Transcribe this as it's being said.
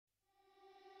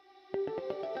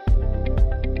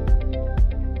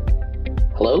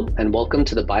Hello, and welcome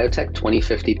to the Biotech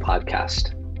 2050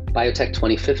 podcast. Biotech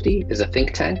 2050 is a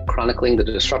think tank chronicling the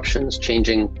disruptions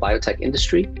changing biotech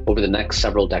industry over the next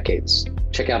several decades.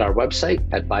 Check out our website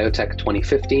at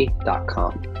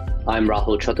biotech2050.com. I'm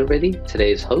Rahul Chaturvedi,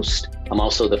 today's host. I'm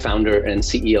also the founder and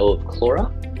CEO of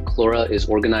Clora. Clora is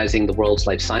organizing the world's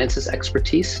life sciences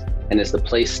expertise and is the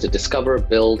place to discover,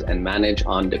 build, and manage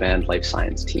on-demand life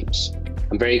science teams.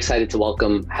 I'm very excited to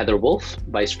welcome Heather Wolf,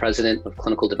 Vice President of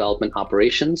Clinical Development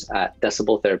Operations at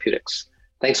Decibel Therapeutics.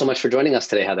 Thanks so much for joining us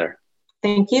today, Heather.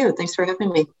 Thank you. Thanks for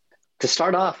having me. To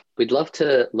start off, we'd love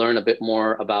to learn a bit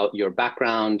more about your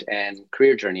background and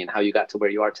career journey and how you got to where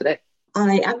you are today.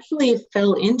 I actually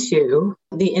fell into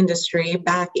the industry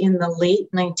back in the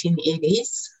late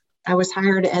 1980s. I was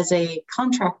hired as a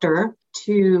contractor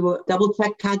to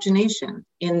double-check pagination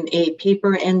in a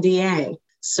paper NDA.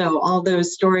 So all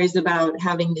those stories about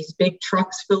having these big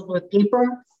trucks filled with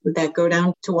paper that go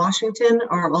down to Washington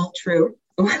are all true.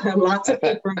 Lots of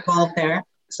paper involved there.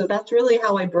 So that's really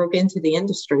how I broke into the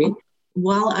industry.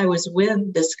 While I was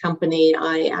with this company,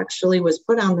 I actually was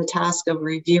put on the task of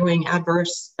reviewing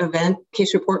adverse event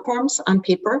case report forms on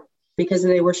paper because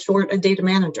they were short a data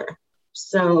manager.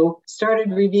 So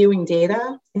started reviewing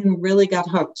data and really got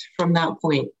hooked from that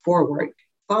point forward.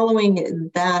 Following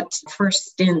that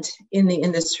first stint in the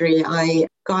industry, I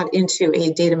got into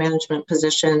a data management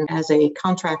position as a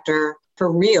contractor for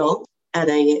real at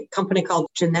a company called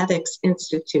Genetics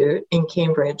Institute in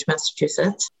Cambridge,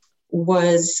 Massachusetts.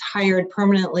 Was hired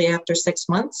permanently after 6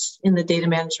 months in the data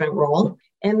management role.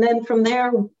 And then from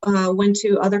there, went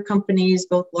to other companies,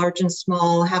 both large and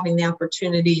small, having the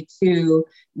opportunity to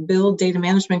build data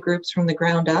management groups from the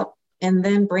ground up, and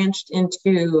then branched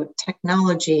into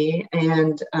technology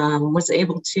and was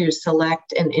able to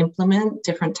select and implement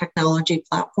different technology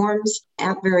platforms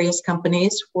at various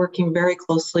companies, working very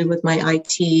closely with my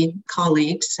IT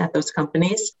colleagues at those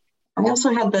companies. I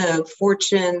also had the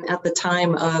fortune at the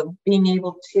time of being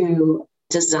able to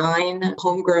design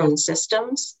homegrown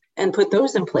systems and put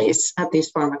those in place at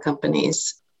these pharma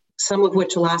companies, some of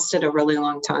which lasted a really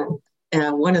long time.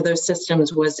 One of those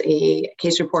systems was a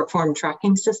case report form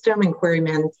tracking system and query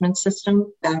management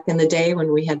system back in the day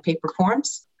when we had paper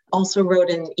forms. Also wrote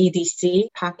an EDC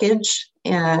package,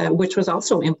 which was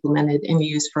also implemented and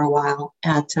used for a while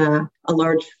at a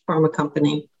large pharma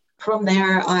company. From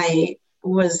there, I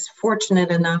was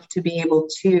fortunate enough to be able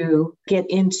to get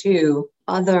into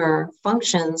other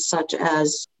functions such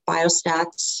as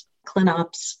biostats,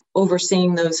 ClinOps,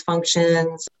 overseeing those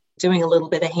functions, doing a little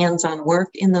bit of hands-on work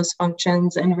in those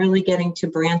functions, and really getting to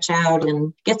branch out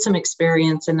and get some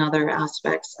experience in other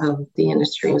aspects of the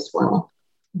industry as well.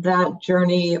 That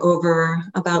journey over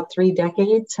about 3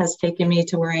 decades has taken me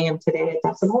to where I am today at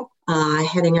Decibel,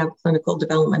 heading up clinical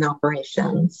development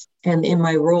operations. And in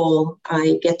my role,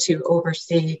 I get to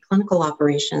oversee clinical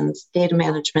operations, data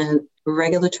management,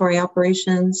 regulatory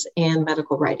operations, and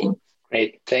medical writing.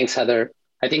 Great. Thanks, Heather.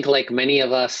 I think like many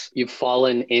of us, you've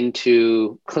fallen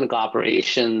into clinical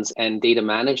operations and data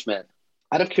management.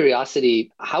 Out of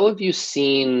curiosity, how have you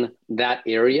seen that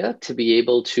area to be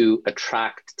able to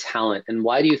attract talent? And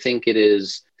why do you think it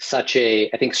is such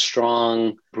a, I think,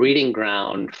 strong breeding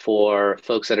ground for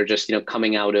folks that are just,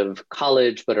 coming out of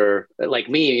college, but are like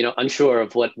me, unsure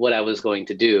of what I was going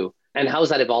to do? And how has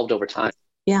that evolved over time?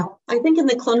 Yeah, I think in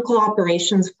the clinical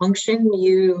operations function,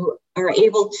 you are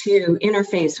able to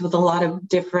interface with a lot of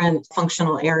different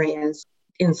functional areas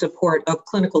in support of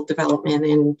clinical development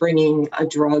and bringing a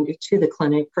drug to the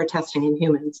clinic for testing in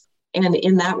humans. And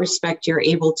in that respect, you're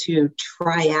able to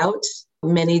try out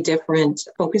many different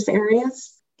focus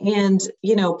areas. And,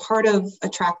 part of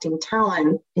attracting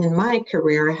talent in my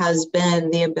career has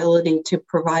been the ability to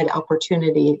provide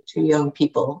opportunity to young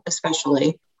people,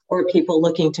 especially, or people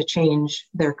looking to change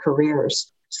their careers.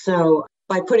 So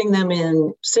by putting them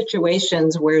in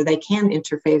situations where they can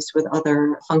interface with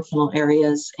other functional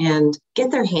areas and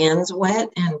get their hands wet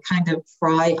and kind of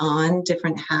try on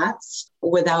different hats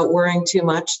without worrying too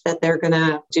much that they're going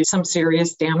to do some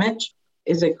serious damage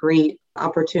is a great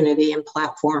opportunity and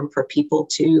platform for people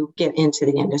to get into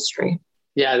the industry.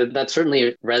 Yeah, that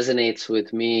certainly resonates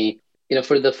with me.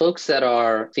 For the folks that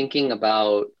are thinking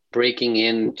about breaking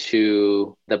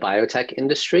into the biotech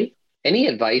industry, any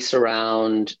advice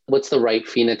around what's the right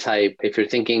phenotype if you're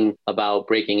thinking about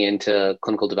breaking into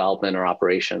clinical development or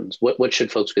operations? What should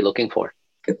folks be looking for?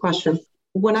 Good question.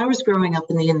 When I was growing up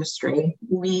in the industry,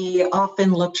 we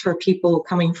often looked for people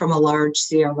coming from a large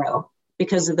CRO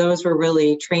because those were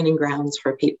really training grounds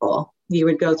for people. You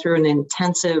would go through an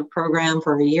intensive program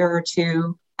for a year or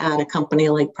two at a company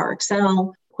like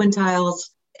Parexel, Quintiles,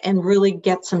 and really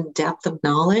get some depth of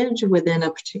knowledge within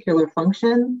a particular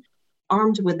function.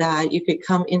 Armed with that, you could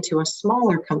come into a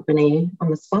smaller company on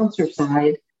the sponsor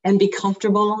side and be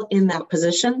comfortable in that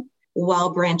position while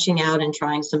branching out and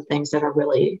trying some things that are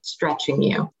really stretching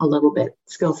you a little bit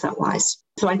skill set wise.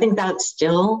 So I think that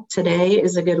still today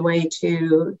is a good way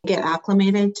to get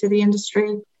acclimated to the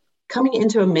industry. Coming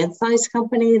into a mid-sized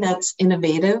company that's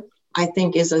innovative, I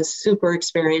think is a super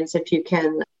experience if you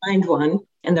can find one,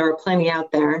 and there are plenty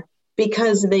out there,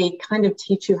 because they kind of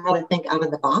teach you how to think out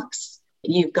of the box.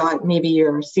 You've got maybe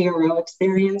your CRO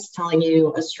experience telling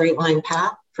you a straight line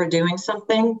path for doing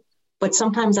something, but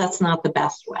sometimes that's not the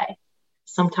best way.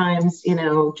 Sometimes,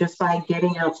 just by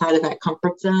getting outside of that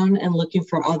comfort zone and looking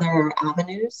for other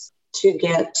avenues to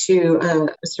get to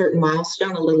a certain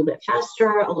milestone a little bit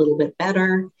faster, a little bit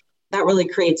better, that really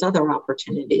creates other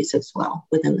opportunities as well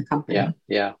within the company.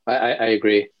 Yeah, I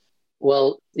agree.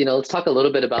 Well, let's talk a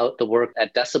little bit about the work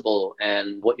at Decibel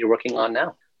and what you're working on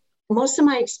now. Most of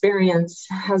my experience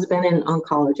has been in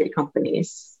oncology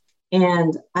companies.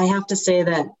 And I have to say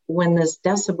that when this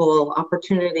Decibel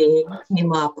opportunity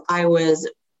came up, I was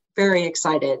very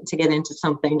excited to get into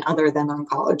something other than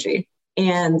oncology.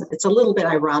 And it's a little bit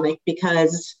ironic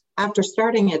because after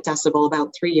starting at Decibel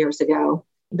about 3 years ago,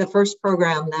 the first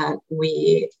program that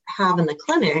we have in the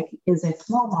clinic is a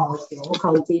small molecule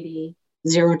called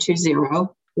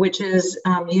DB020, which is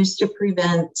used to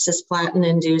prevent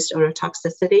cisplatin-induced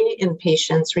ototoxicity in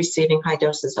patients receiving high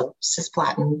doses of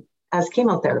cisplatin as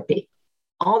chemotherapy.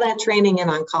 All that training in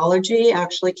oncology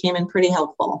actually came in pretty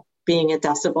helpful, being at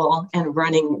Decibel and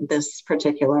running this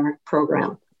particular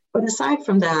program. But aside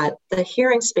from that, the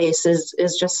hearing space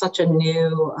is just such a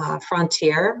new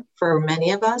frontier for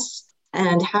many of us.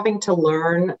 And having to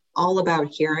learn all about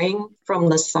hearing from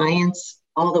the science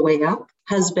all the way up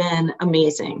has been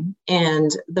amazing.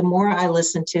 And the more I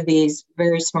listen to these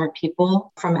very smart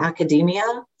people from academia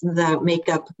that make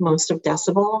up most of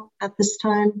Decibel at this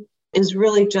time is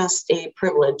really just a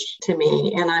privilege to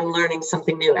me. And I'm learning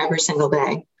something new every single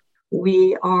day.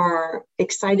 We are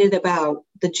excited about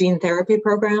the gene therapy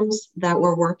programs that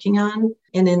we're working on.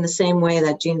 And in the same way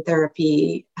that gene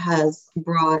therapy has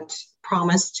brought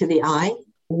promise to the eye,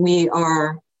 we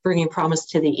are bringing promise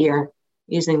to the ear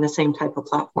using the same type of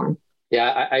platform.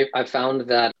 Yeah, I found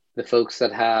that the folks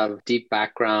that have deep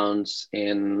backgrounds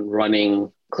in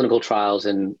running clinical trials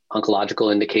and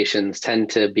oncological indications tend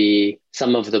to be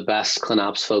some of the best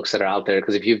ClinOps folks that are out there.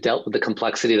 Because if you've dealt with the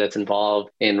complexity that's involved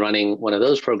in running one of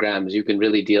those programs, you can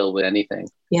really deal with anything.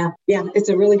 Yeah, it's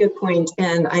a really good point.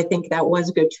 And I think that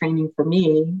was good training for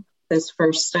me. This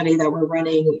first study that we're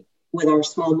running with our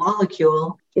small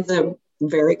molecule is a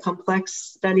very complex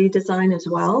study design as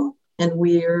well. And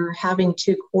we're having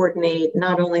to coordinate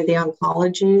not only the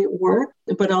oncology work,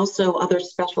 but also other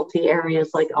specialty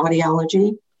areas like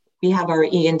audiology. We have our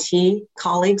ENT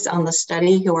colleagues on the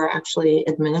study who are actually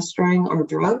administering our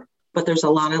drug, but there's a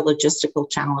lot of logistical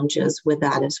challenges with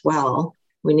that as well.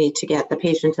 We need to get the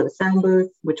patient to the sound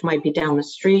booth, which might be down the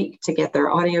street, to get their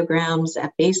audiograms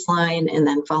at baseline and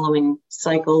then following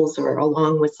cycles or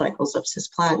along with cycles of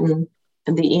cisplatin.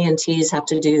 And the ENTs have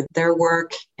to do their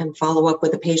work and follow up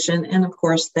with the patient. And of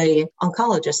course, the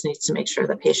oncologist needs to make sure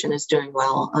the patient is doing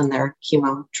well on their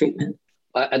chemo treatment.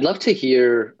 I'd love to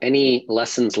hear any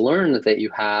lessons learned that you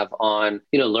have on,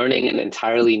 learning an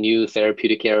entirely new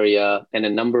therapeutic area and a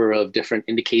number of different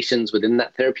indications within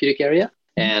that therapeutic area,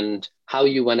 and how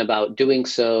you went about doing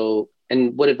so,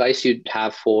 and what advice you'd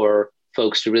have for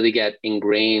folks to really get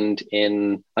ingrained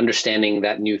in understanding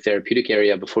that new therapeutic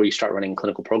area before you start running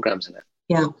clinical programs in it.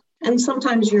 Yeah. And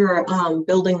sometimes you're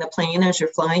building the plane as you're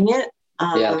flying it.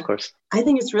 Yeah, of course. I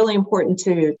think it's really important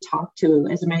to talk to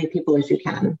as many people as you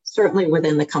can, certainly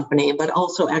within the company, but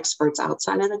also experts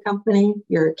outside of the company,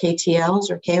 your KTLs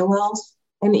or KOLs.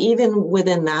 And even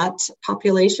within that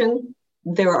population,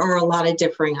 there are a lot of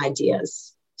differing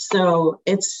ideas. So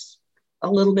it's a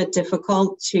little bit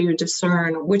difficult to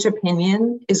discern which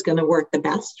opinion is going to work the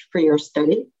best for your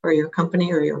study or your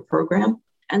company or your program.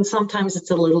 And sometimes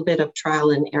it's a little bit of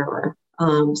trial and error.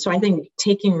 So I think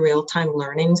taking real-time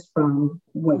learnings from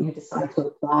what you decide to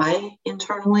apply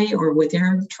internally or with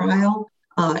your trial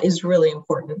is really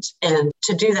important. And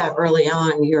to do that early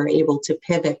on, you're able to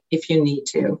pivot if you need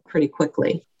to pretty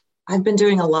quickly. I've been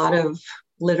doing a lot of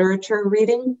literature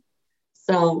reading.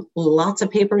 So lots of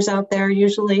papers out there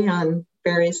usually on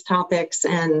various topics.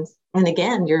 And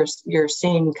again, you're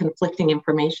seeing conflicting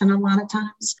information a lot of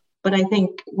times. But I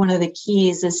think one of the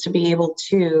keys is to be able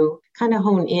to kind of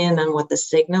hone in on what the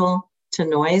signal to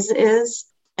noise is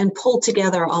and pull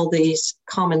together all these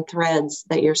common threads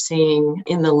that you're seeing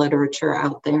in the literature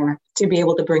out there to be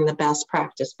able to bring the best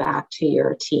practice back to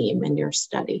your team and your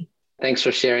study. Thanks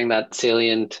for sharing that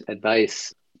salient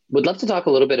advice. Would love to talk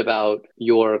a little bit about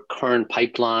your current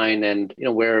pipeline and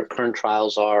where current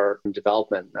trials are in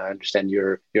development. I understand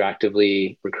you're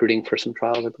actively recruiting for some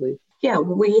trials, I believe. Yeah,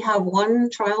 we have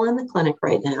one trial in the clinic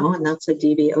right now, and that's a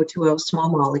DB020 small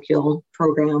molecule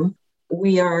program.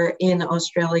 We are in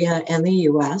Australia and the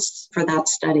US for that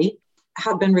study,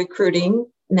 have been recruiting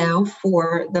now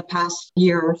for the past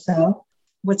year or so.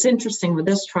 What's interesting with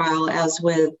this trial, as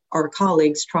with our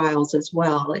colleagues' trials as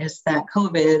well, is that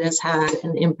COVID has had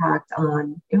an impact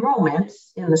on enrollment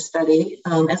in the study,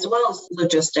 as well as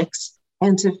logistics,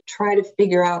 and to try to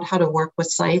figure out how to work with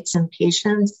sites and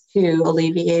patients to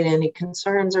alleviate any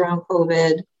concerns around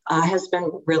COVID has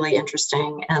been really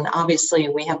interesting. And obviously,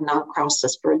 we have not crossed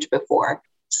this bridge before.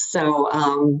 So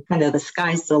kind of the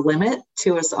sky's the limit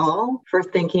to us all for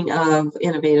thinking of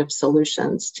innovative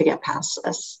solutions to get past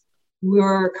this.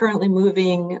 We're currently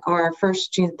moving our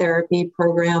first gene therapy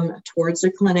program towards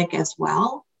the clinic as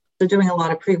well. So doing a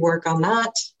lot of pre-work on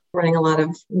that, running a lot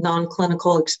of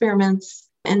non-clinical experiments,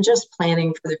 and just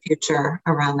planning for the future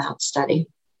around that study.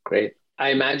 Great. I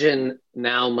imagine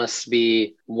now must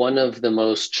be one of the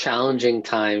most challenging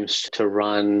times to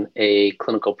run a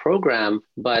clinical program,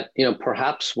 but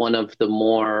perhaps one of the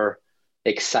more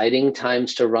exciting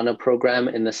times to run a program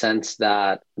in the sense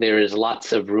that there is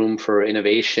lots of room for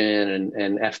innovation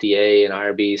and FDA and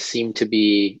IRB seem to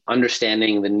be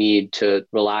understanding the need to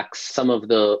relax some of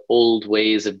the old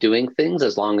ways of doing things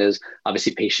as long as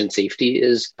obviously patient safety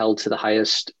is held to the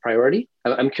highest priority.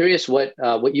 I'm curious what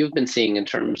you've been seeing in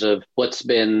terms of what's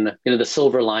been the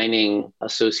silver lining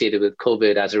associated with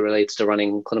COVID as it relates to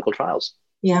running clinical trials.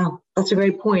 Yeah, that's a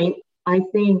great point. I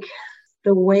think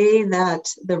the way that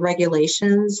the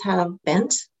regulations have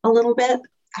bent a little bit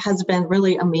has been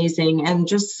really amazing. And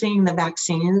just seeing the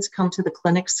vaccines come to the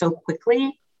clinic so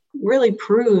quickly really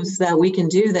proves that we can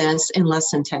do this in less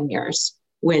than 10 years,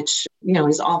 which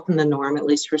is often the norm, at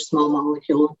least for small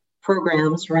molecule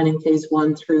programs running phase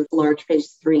 1 through large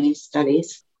phase 3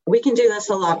 studies. We can do this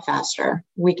a lot faster.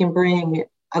 We can bring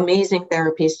amazing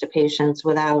therapies to patients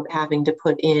without having to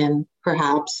put in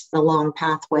perhaps the long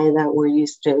pathway that we're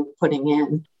used to putting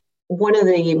in. One of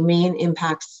the main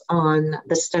impacts on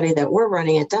the study that we're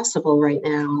running at Decibel right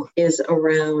now is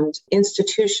around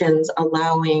institutions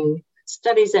allowing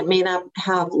studies that may not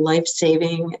have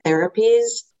life-saving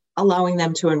therapies, allowing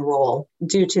them to enroll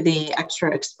due to the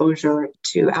extra exposure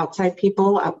to outside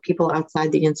people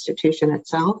outside the institution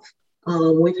itself.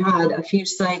 We've had a few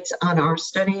sites on our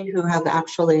study who have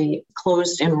actually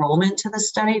closed enrollment to the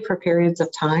study for periods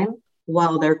of time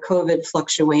while their COVID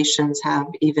fluctuations have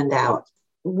evened out.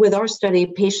 With our study,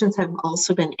 patients have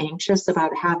also been anxious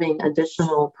about having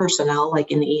additional personnel like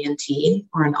an ENT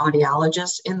or an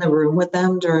audiologist in the room with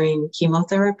them during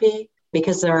chemotherapy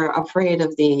because they're afraid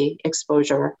of the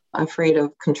exposure, afraid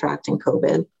of contracting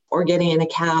COVID, or getting in a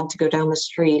cab to go down the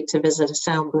street to visit a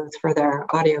sound booth for their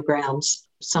audiograms.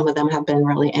 Some of them have been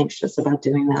really anxious about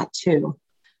doing that too.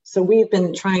 So we've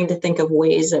been trying to think of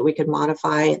ways that we could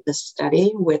modify the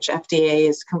study, which FDA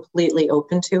is completely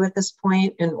open to at this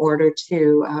point in order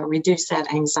to reduce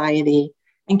that anxiety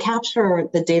and capture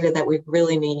the data that we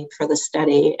really need for the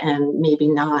study and maybe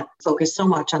not focus so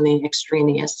much on the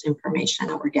extraneous information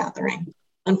that we're gathering.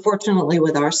 Unfortunately,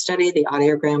 with our study, the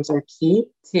audiograms are key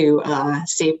to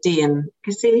safety and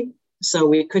efficacy. So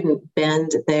we couldn't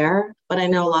bend there, but I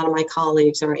know a lot of my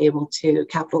colleagues are able to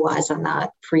capitalize on that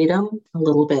freedom a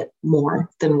little bit more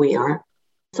than we are.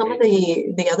 Some of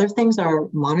the other things are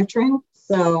monitoring.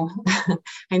 So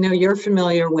I know you're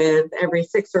familiar with every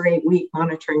 6 or 8 week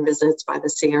monitoring visits by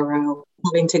the CRO,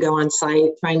 having to go on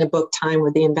site, trying to book time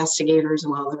with the investigators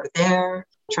while they're there,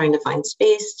 trying to find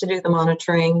space to do the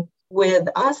monitoring. With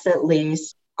us, at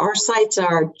least, our sites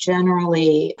are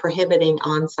generally prohibiting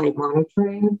on-site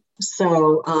monitoring.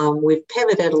 So we've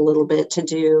pivoted a little bit to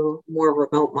do more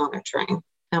remote monitoring.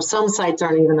 Now, some sites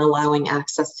aren't even allowing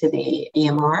access to the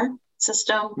EMR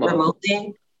system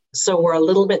remotely. So we're a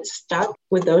little bit stuck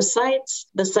with those sites.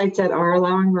 The sites that are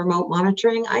allowing remote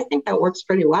monitoring, I think that works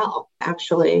pretty well,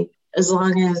 actually, as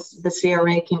long as the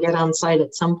CRA can get on site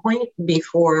at some point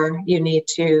before you need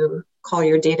to call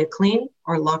your data clean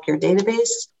or lock your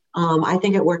database. I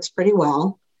think it works pretty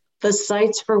well. The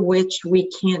sites for which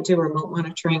we can't do remote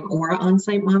monitoring or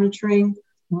on-site monitoring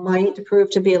might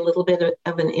prove to be a little bit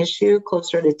of an issue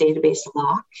closer to database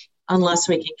lock, unless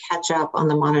we can catch up on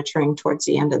the monitoring towards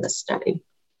the end of the study.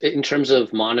 In terms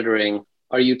of monitoring,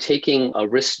 are you taking a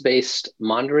risk-based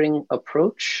monitoring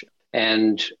approach?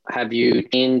 And have you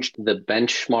changed the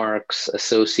benchmarks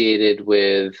associated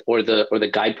with, or the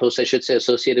guideposts, I should say,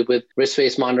 associated with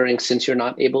risk-based monitoring since you're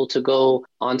not able to go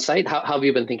on site? How have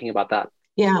you been thinking about that?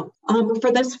 Yeah,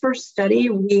 for this first study,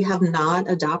 we have not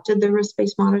adopted the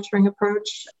risk-based monitoring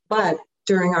approach, but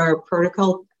during our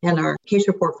protocol and our case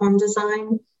report form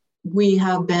design, we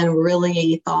have been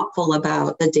really thoughtful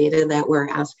about the data that we're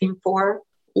asking for.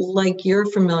 Like you're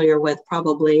familiar with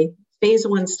probably, phase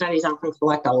 1 studies often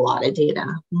collect a lot of data,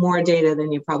 more data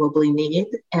than you probably need.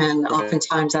 And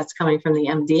oftentimes that's coming from the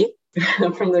MD,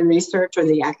 from the research or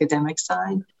the academic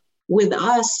side. With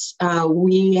us,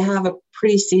 we have a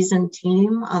pretty seasoned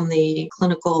team on the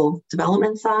clinical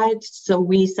development side. So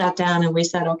we sat down and we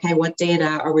said, okay, what data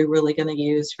are we really going to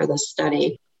use for this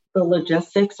study? The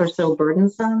logistics are so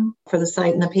burdensome for the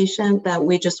site and the patient that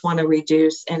we just want to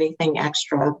reduce anything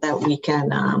extra that we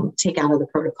can take out of the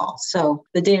protocol. So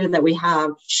the data that we have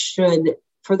should,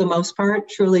 for the most part,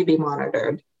 truly be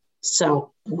monitored.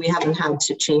 So we haven't had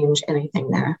to change anything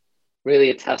there.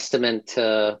 Really a testament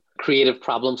to creative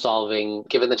problem solving,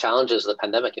 given the challenges of the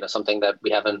pandemic, something that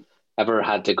we haven't ever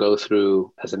had to go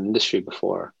through as an industry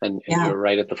before. And you're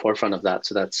right at the forefront of that.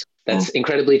 So that's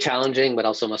incredibly challenging, but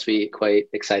also must be quite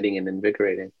exciting and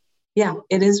invigorating. Yeah,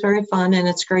 it is very fun. And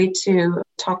it's great to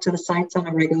talk to the sites on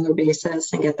a regular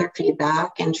basis and get their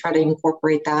feedback and try to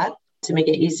incorporate that to make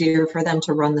it easier for them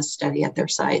to run the study at their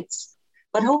sites.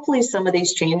 But hopefully some of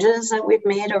these changes that we've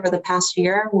made over the past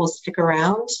year will stick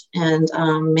around and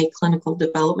make clinical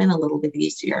development a little bit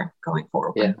easier going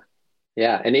forward.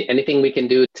 Yeah. Anything we can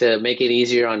do to make it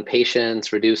easier on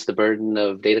patients, reduce the burden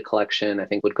of data collection, I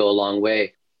think would go a long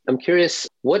way. I'm curious,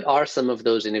 what are some of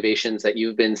those innovations that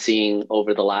you've been seeing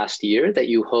over the last year that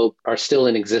you hope are still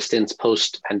in existence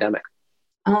post-pandemic?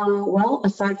 Well,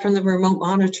 aside from the remote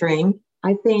monitoring,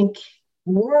 I think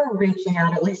we're reaching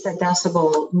out, at least at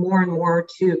Decibel, more and more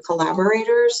to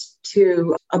collaborators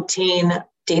to obtain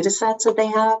data sets that they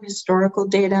have, historical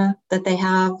data that they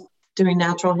have, doing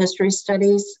natural history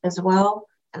studies as well.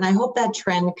 And I hope that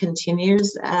trend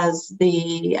continues as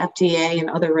the FDA and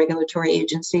other regulatory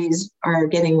agencies are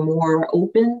getting more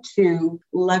open to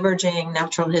leveraging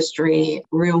natural history,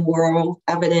 real world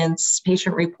evidence,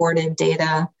 patient-reported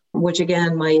data, which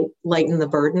again might lighten the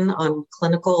burden on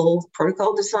clinical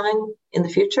protocol design in the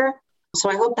future. So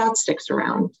I hope that sticks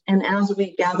around. And as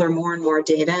we gather more and more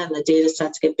data and the data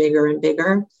sets get bigger and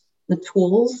bigger, the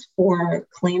tools for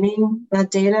cleaning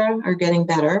that data are getting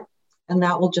better, and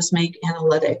that will just make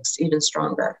analytics even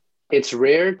stronger. It's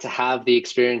rare to have the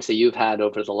experience that you've had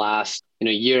over the last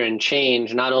year and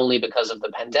change, not only because of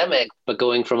the pandemic, but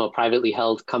going from a privately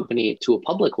held company to a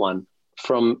public one.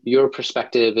 From your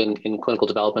perspective in clinical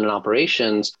development and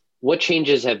operations, what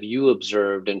changes have you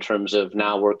observed in terms of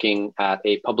now working at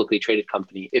a publicly traded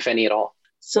company, if any at all?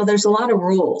 So there's a lot of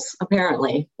rules,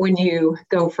 apparently, when you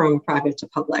go from private to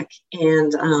public.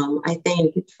 And I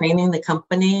think training the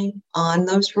company on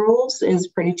those rules is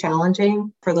pretty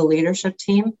challenging for the leadership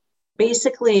team.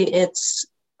 Basically, it's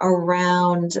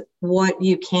around what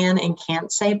you can and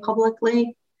can't say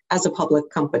publicly as a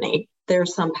public company.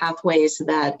 There's some pathways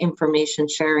that information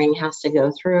sharing has to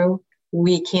go through.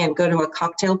 We can't go to a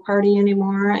cocktail party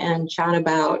anymore and chat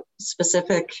about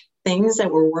specific things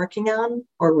that we're working on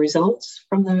or results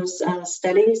from those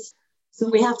studies. So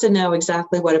we have to know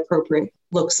exactly what appropriate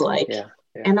looks like.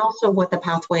 And also what the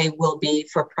pathway will be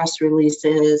for press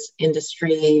releases,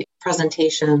 industry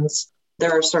presentations.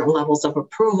 There are certain levels of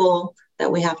approval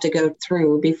that we have to go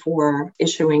through before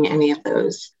issuing any of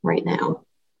those right now.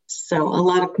 So a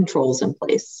lot of controls in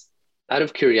place. Out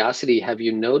of curiosity, have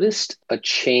you noticed a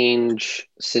change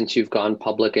since you've gone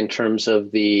public in terms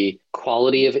of the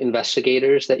quality of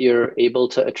investigators that you're able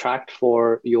to attract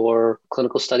for your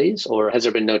clinical studies, or has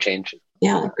there been no change?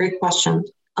 Yeah, great question.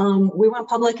 We went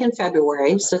public in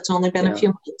February, so it's only been a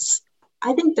few months.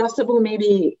 I think Decibel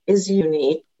maybe is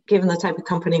unique, given the type of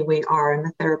company we are in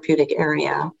the therapeutic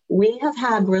area. We have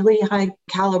had really high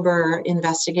caliber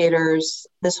investigators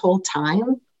this whole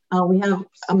time. We have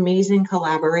amazing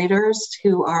collaborators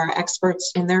who are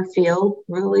experts in their field,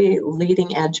 really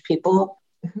leading edge people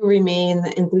who remain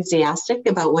enthusiastic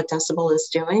about what Decibel is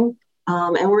doing.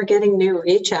 And we're getting new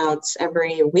reach outs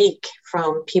every week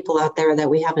from people out there that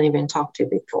we haven't even talked to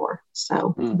before.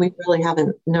 So we really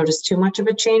haven't noticed too much of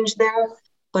a change there.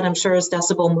 But I'm sure as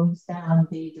Decibel moves down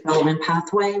the development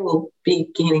pathway, we'll be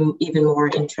gaining even more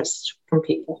interest from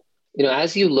people.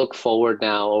 As you look forward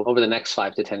now over the next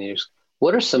 5 to 10 years,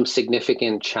 what are some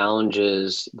significant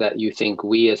challenges that you think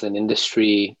we as an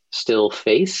industry still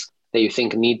face that you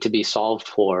think need to be solved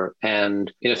for?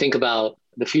 And, think about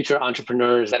the future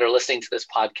entrepreneurs that are listening to this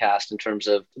podcast in terms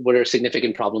of what are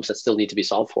significant problems that still need to be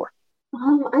solved for?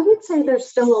 I would say there's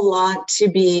still a lot to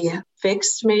be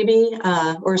fixed, maybe,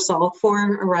 or solved for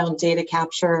around data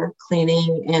capture,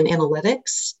 cleaning, and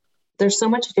analytics. There's so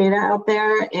much data out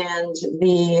there, and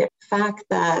the fact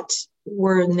that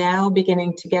we're now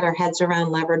beginning to get our heads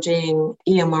around leveraging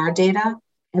EMR data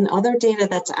and other data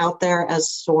that's out there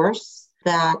as source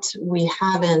that we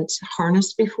haven't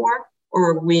harnessed before,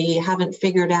 or we haven't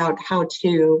figured out how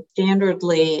to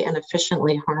standardly and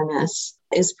efficiently harness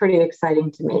is pretty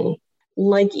exciting to me.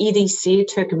 Like EDC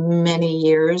took many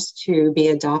years to be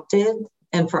adopted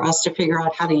and for us to figure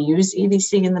out how to use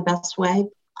EDC in the best way.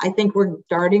 I think we're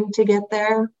starting to get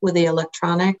there with the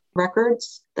electronic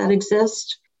records that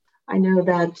exist. I know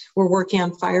that we're working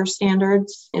on FHIR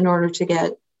standards in order to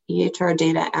get EHR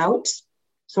data out.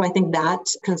 So I think that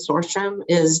consortium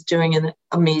is doing an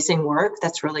amazing work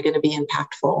that's really going to be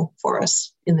impactful for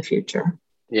us in the future.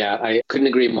 Yeah, I couldn't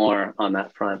agree more on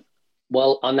that front.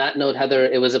 Well, on that note, Heather,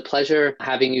 it was a pleasure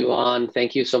having you on.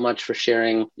 Thank you so much for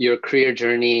sharing your career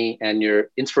journey and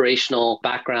your inspirational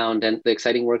background and the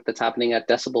exciting work that's happening at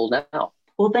Decibel now.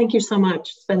 Well, thank you so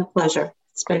much. It's been a pleasure.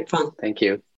 It's been fun. Thank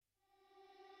you.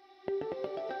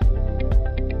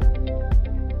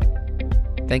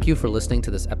 Thank you for listening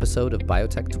to this episode of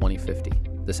Biotech 2050.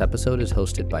 This episode is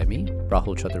hosted by me,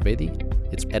 Rahul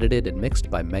Chaturvedi. It's edited and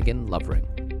mixed by Megan Lovering.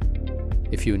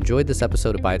 If you enjoyed this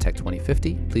episode of Biotech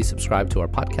 2050, please subscribe to our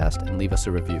podcast and leave us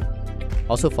a review.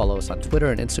 Also follow us on Twitter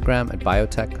and Instagram at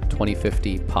Biotech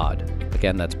 2050 Pod.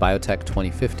 Again, that's Biotech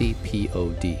 2050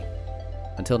 POD.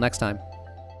 Until next time.